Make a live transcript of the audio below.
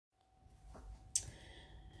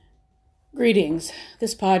Greetings.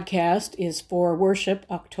 This podcast is for worship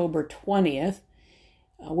October 20th.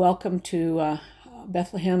 Welcome to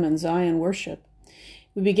Bethlehem and Zion worship.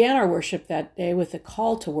 We began our worship that day with a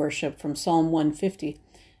call to worship from Psalm 150.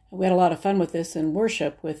 We had a lot of fun with this in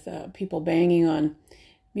worship with people banging on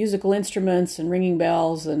musical instruments and ringing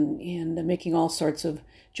bells and making all sorts of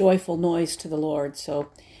joyful noise to the Lord. So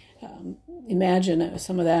imagine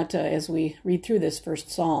some of that as we read through this first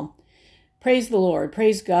psalm. Praise the Lord,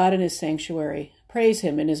 praise God in his sanctuary, praise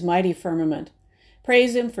him in his mighty firmament,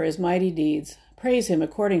 praise him for his mighty deeds, praise him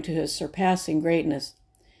according to his surpassing greatness,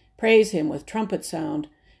 praise him with trumpet sound,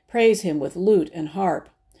 praise him with lute and harp,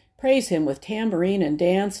 praise him with tambourine and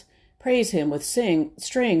dance, praise him with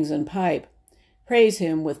strings and pipe, praise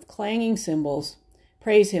him with clanging cymbals,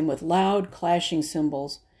 praise him with loud clashing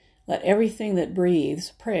cymbals. Let everything that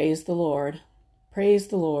breathes praise the Lord. Praise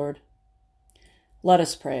the Lord. Let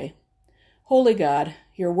us pray. Holy God,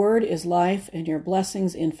 your word is life and your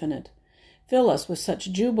blessings infinite. Fill us with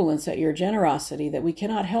such jubilance at your generosity that we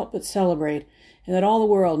cannot help but celebrate, and that all the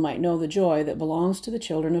world might know the joy that belongs to the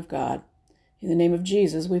children of God. In the name of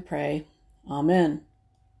Jesus we pray. Amen.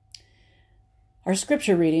 Our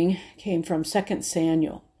scripture reading came from 2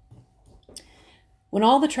 Samuel. When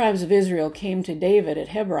all the tribes of Israel came to David at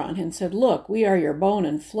Hebron and said, "Look, we are your bone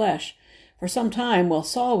and flesh. For some time, while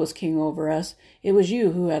Saul was king over us, it was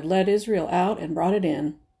you who had led Israel out and brought it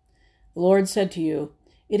in. The Lord said to you,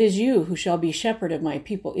 'It is you who shall be shepherd of my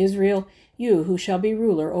people Israel, you who shall be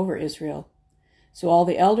ruler over Israel.' So all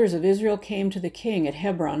the elders of Israel came to the king at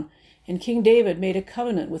Hebron, and King David made a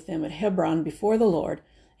covenant with them at Hebron before the Lord,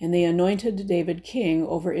 and they anointed David king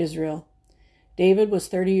over Israel. David was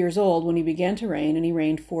 30 years old when he began to reign, and he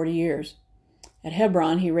reigned 40 years. At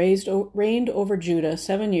Hebron he reigned over Judah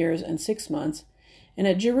 7 years and 6 months, and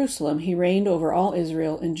at Jerusalem he reigned over all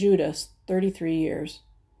Israel and Judah 33 years.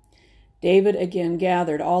 David again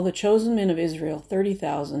gathered all the chosen men of Israel,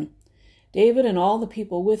 30,000. David and all the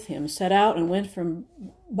people with him set out and went from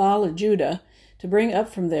Baal-Judah to bring up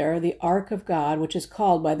from there the ark of God, which is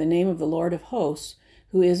called by the name of the Lord of hosts,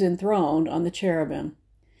 who is enthroned on the cherubim.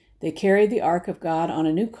 They carried the ark of God on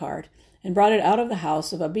a new cart, and brought it out of the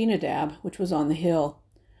house of Abinadab, which was on the hill.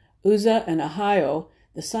 Uzzah and Ahio,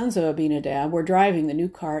 the sons of Abinadab, were driving the new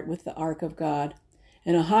cart with the ark of God,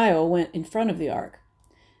 and Ahio went in front of the ark.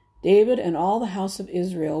 David and all the house of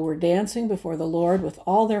Israel were dancing before the Lord with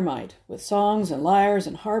all their might, with songs and lyres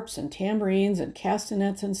and harps and tambourines and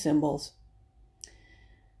castanets and cymbals.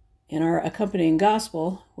 And our accompanying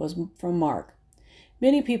gospel was from Mark.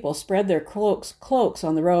 Many people spread their cloaks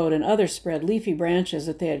on the road, and others spread leafy branches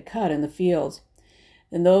that they had cut in the fields.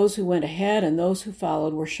 And those who went ahead and those who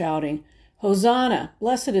followed were shouting, "Hosanna!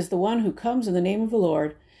 Blessed is the one who comes in the name of the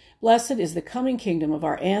Lord. Blessed is the coming kingdom of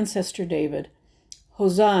our ancestor David.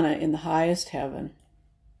 Hosanna in the highest heaven."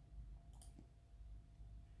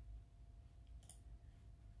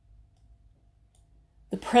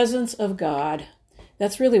 The presence of God.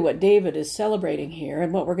 That's really what David is celebrating here,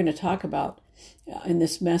 and what we're going to talk about in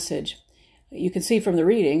this message. You can see from the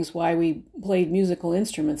readings why we played musical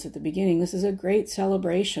instruments at the beginning. This is a great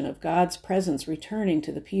celebration of God's presence returning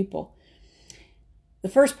to the people. The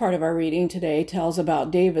first part of our reading today tells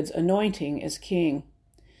about David's anointing as king.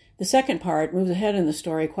 The second part moves ahead in the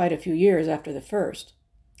story quite a few years after the first.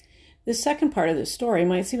 This second part of the story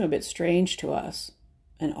might seem a bit strange to us.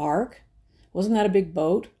 An ark? Wasn't that a big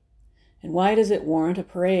boat? And why does it warrant a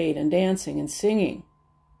parade and dancing and singing?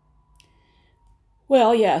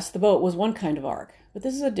 Well, yes, the boat was one kind of ark, but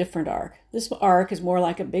this is a different ark. This ark is more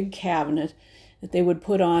like a big cabinet that they would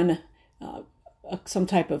put on some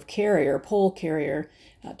type of carrier, pole carrier,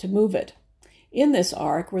 to move it. In this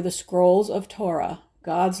ark were the scrolls of Torah,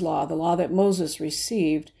 God's law, the law that Moses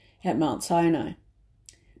received at Mount Sinai.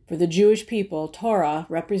 For the Jewish people, Torah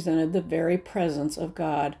represented the very presence of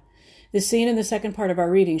God. This scene in the second part of our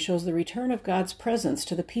reading shows the return of God's presence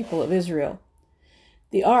to the people of Israel.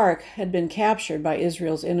 The ark had been captured by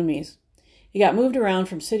Israel's enemies. It got moved around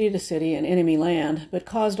from city to city in enemy land, but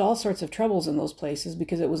caused all sorts of troubles in those places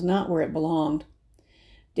because it was not where it belonged.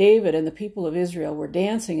 David and the people of Israel were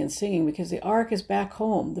dancing and singing because the ark is back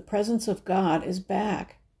home. The presence of God is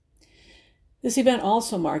back. This event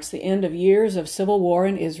also marks the end of years of civil war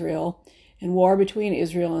in Israel and war between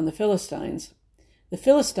Israel and the Philistines. The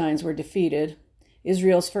Philistines were defeated.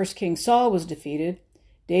 Israel's first king Saul was defeated.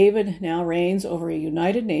 David now reigns over a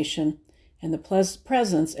united nation, and the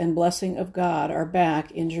presence and blessing of God are back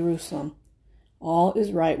in Jerusalem. All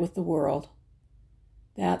is right with the world.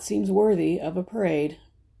 That seems worthy of a parade.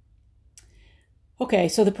 Okay,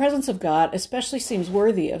 so the presence of God especially seems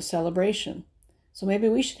worthy of celebration. So maybe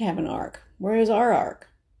we should have an ark. Where is our ark?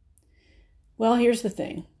 Well, here's the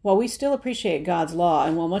thing. While we still appreciate God's law,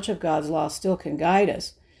 and while much of God's law still can guide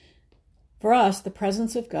us, for us, the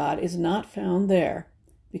presence of God is not found there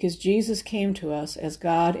because Jesus came to us as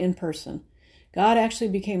God in person. God actually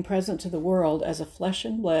became present to the world as a flesh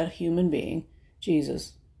and blood human being,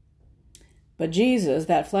 Jesus. But Jesus,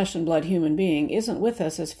 that flesh and blood human being, isn't with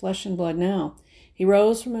us as flesh and blood now. He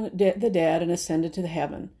rose from the dead and ascended to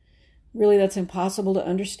heaven. Really, that's impossible to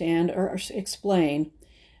understand or explain,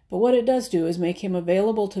 but what it does do is make him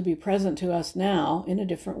available to be present to us now in a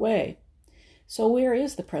different way. So where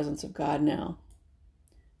is the presence of God now?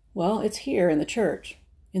 Well, it's here in the church,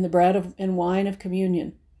 in the bread and wine of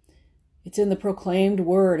communion. It's in the proclaimed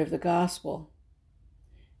word of the gospel.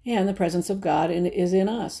 And the presence of God is in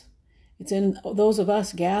us. It's in those of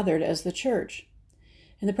us gathered as the church.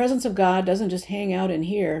 And the presence of God doesn't just hang out in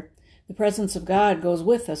here. The presence of God goes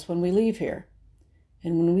with us when we leave here.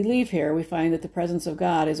 And when we leave here, we find that the presence of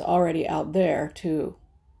God is already out there, too.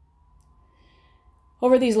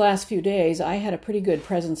 Over these last few days, I had a pretty good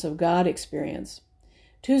presence of God experience.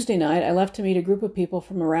 Tuesday night, I left to meet a group of people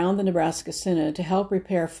from around the Nebraska Synod to help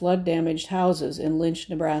repair flood-damaged houses in Lynch,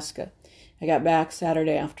 Nebraska. I got back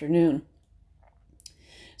Saturday afternoon.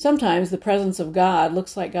 Sometimes the presence of God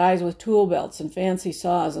looks like guys with tool belts and fancy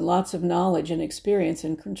saws and lots of knowledge and experience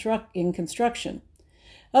in construction.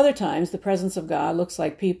 Other times the presence of God looks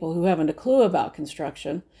like people who haven't a clue about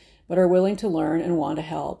construction but are willing to learn and want to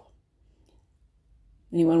help.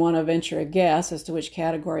 Anyone want to venture a guess as to which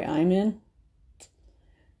category I'm in?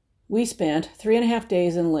 We spent 3.5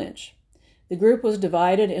 days in Lynch. The group was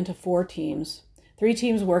divided into 4 teams. 3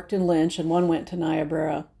 teams worked in Lynch and 1 went to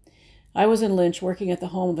Niobrara. I was in Lynch working at the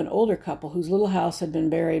home of an older couple whose little house had been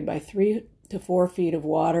buried by 3 to 4 feet of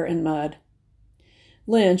water and mud.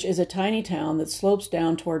 Lynch is a tiny town that slopes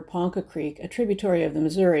down toward Ponca Creek, a tributary of the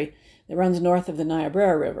Missouri that runs north of the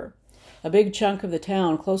Niobrara River. A big chunk of the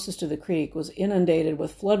town closest to the creek was inundated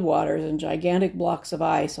with floodwaters and gigantic blocks of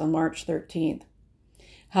ice on March 13th.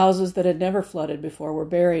 Houses that had never flooded before were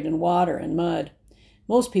buried in water and mud.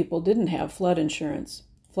 Most people didn't have flood insurance.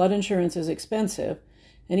 Flood insurance is expensive,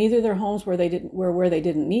 and either their homes were where they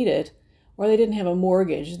didn't need it, or they didn't have a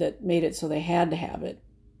mortgage that made it so they had to have it.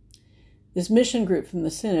 This mission group from the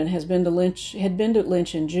Synod had been to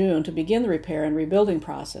Lynch in June to begin the repair and rebuilding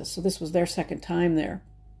process, so this was their second time there.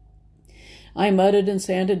 I mudded and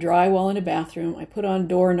sanded drywall in a bathroom. I put on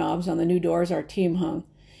doorknobs on the new doors our team hung.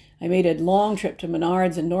 I made a long trip to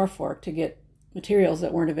Menards in Norfolk to get materials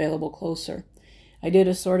that weren't available closer. I did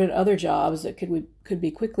assorted other jobs that could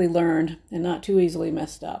be quickly learned and not too easily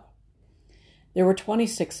messed up. There were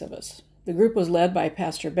 26 of us. The group was led by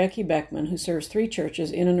Pastor Becky Beckman, who serves 3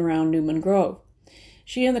 churches in and around Newman Grove.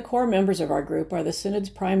 She and the core members of our group are the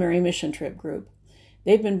Synod's primary mission trip group.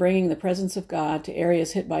 They've been bringing the presence of God to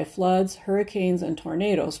areas hit by floods, hurricanes, and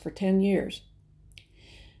tornadoes for 10 years.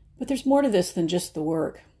 But there's more to this than just the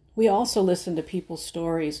work. We also listened to people's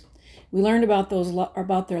stories. We learned about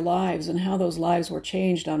their lives and how those lives were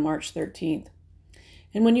changed on March 13th.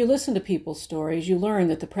 And when you listen to people's stories, you learn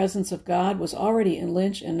that the presence of God was already in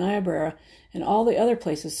Lynch and Niobrara and all the other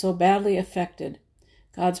places so badly affected.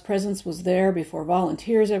 God's presence was there before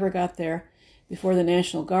volunteers ever got there, before the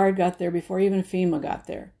National Guard got there, before even FEMA got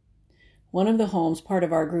there. One of the homes part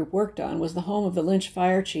of our group worked on was the home of the Lynch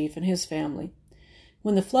fire chief and his family.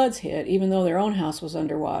 When the floods hit, even though their own house was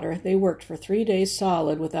underwater, they worked for 3 days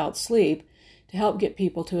solid without sleep to help get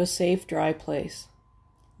people to a safe, dry place.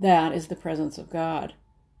 That is the presence of God.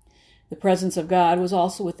 The presence of God was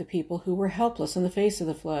also with the people who were helpless in the face of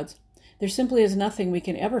the floods. There simply is nothing we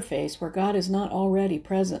can ever face where God is not already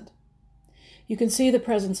present. You can see the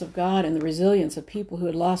presence of God in the resilience of people who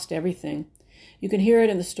had lost everything. You can hear it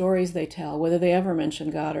in the stories they tell, whether they ever mention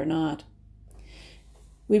God or not.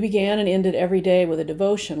 We began and ended every day with a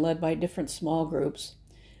devotion led by different small groups.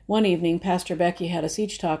 One evening, Pastor Becky had us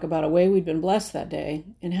each talk about a way we'd been blessed that day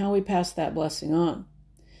and how we passed that blessing on.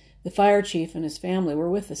 The fire chief and his family were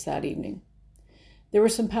with us that evening. There were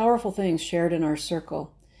some powerful things shared in our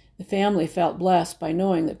circle. The family felt blessed by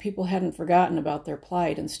knowing that people hadn't forgotten about their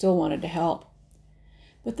plight and still wanted to help.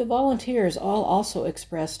 But the volunteers all also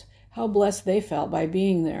expressed how blessed they felt by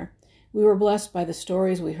being there. We were blessed by the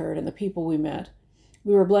stories we heard and the people we met.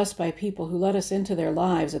 We were blessed by people who let us into their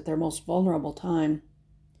lives at their most vulnerable time.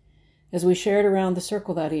 As we shared around the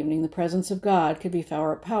circle that evening, the presence of God could be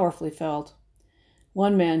powerfully felt.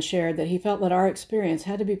 One man shared that he felt that our experience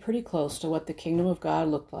had to be pretty close to what the kingdom of God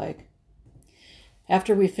looked like.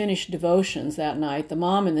 After we finished devotions that night, the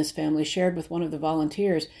mom in this family shared with one of the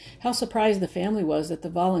volunteers how surprised the family was that the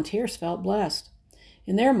volunteers felt blessed.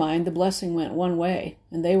 In their mind, the blessing went one way,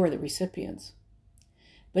 and they were the recipients.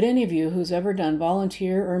 But any of you who's ever done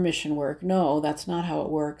volunteer or mission work know that's not how it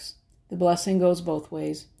works. The blessing goes both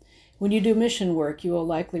ways. When you do mission work, you will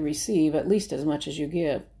likely receive at least as much as you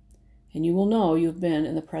give, and you will know you've been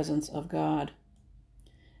in the presence of God.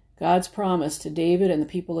 God's promise to David and the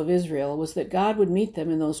people of Israel was that God would meet them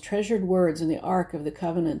in those treasured words in the Ark of the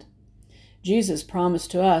Covenant. Jesus' promise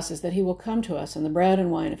to us is that he will come to us in the bread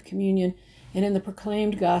and wine of communion and in the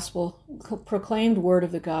proclaimed word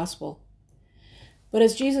of the gospel. But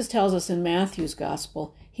as Jesus tells us in Matthew's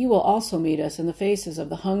gospel, he will also meet us in the faces of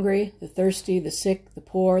the hungry, the thirsty, the sick, the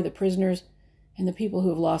poor, the prisoners, and the people who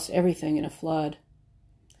have lost everything in a flood.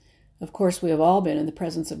 Of course, we have all been in the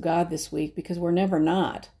presence of God this week because we're never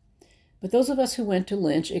not. But those of us who went to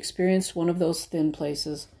Lynch experienced one of those thin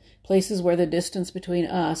places where the distance between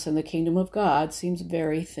us and the kingdom of God seems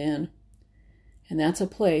very thin. And that's a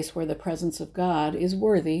place where the presence of God is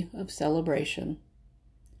worthy of celebration.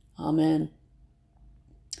 Amen.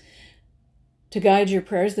 To guide your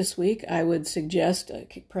prayers this week, I would suggest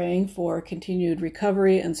praying for continued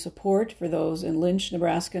recovery and support for those in Lynch,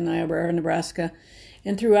 Nebraska, Niobrara, Nebraska,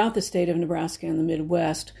 and throughout the state of Nebraska and the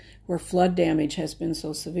Midwest, where flood damage has been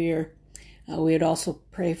so severe. We would also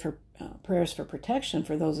pray for prayers for protection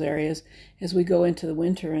for those areas as we go into the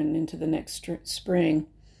winter and into the next spring.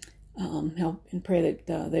 Help and pray that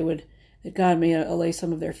that God may allay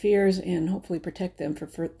some of their fears and hopefully protect them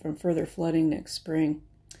from further flooding next spring.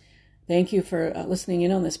 Thank you for listening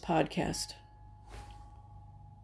in on this podcast.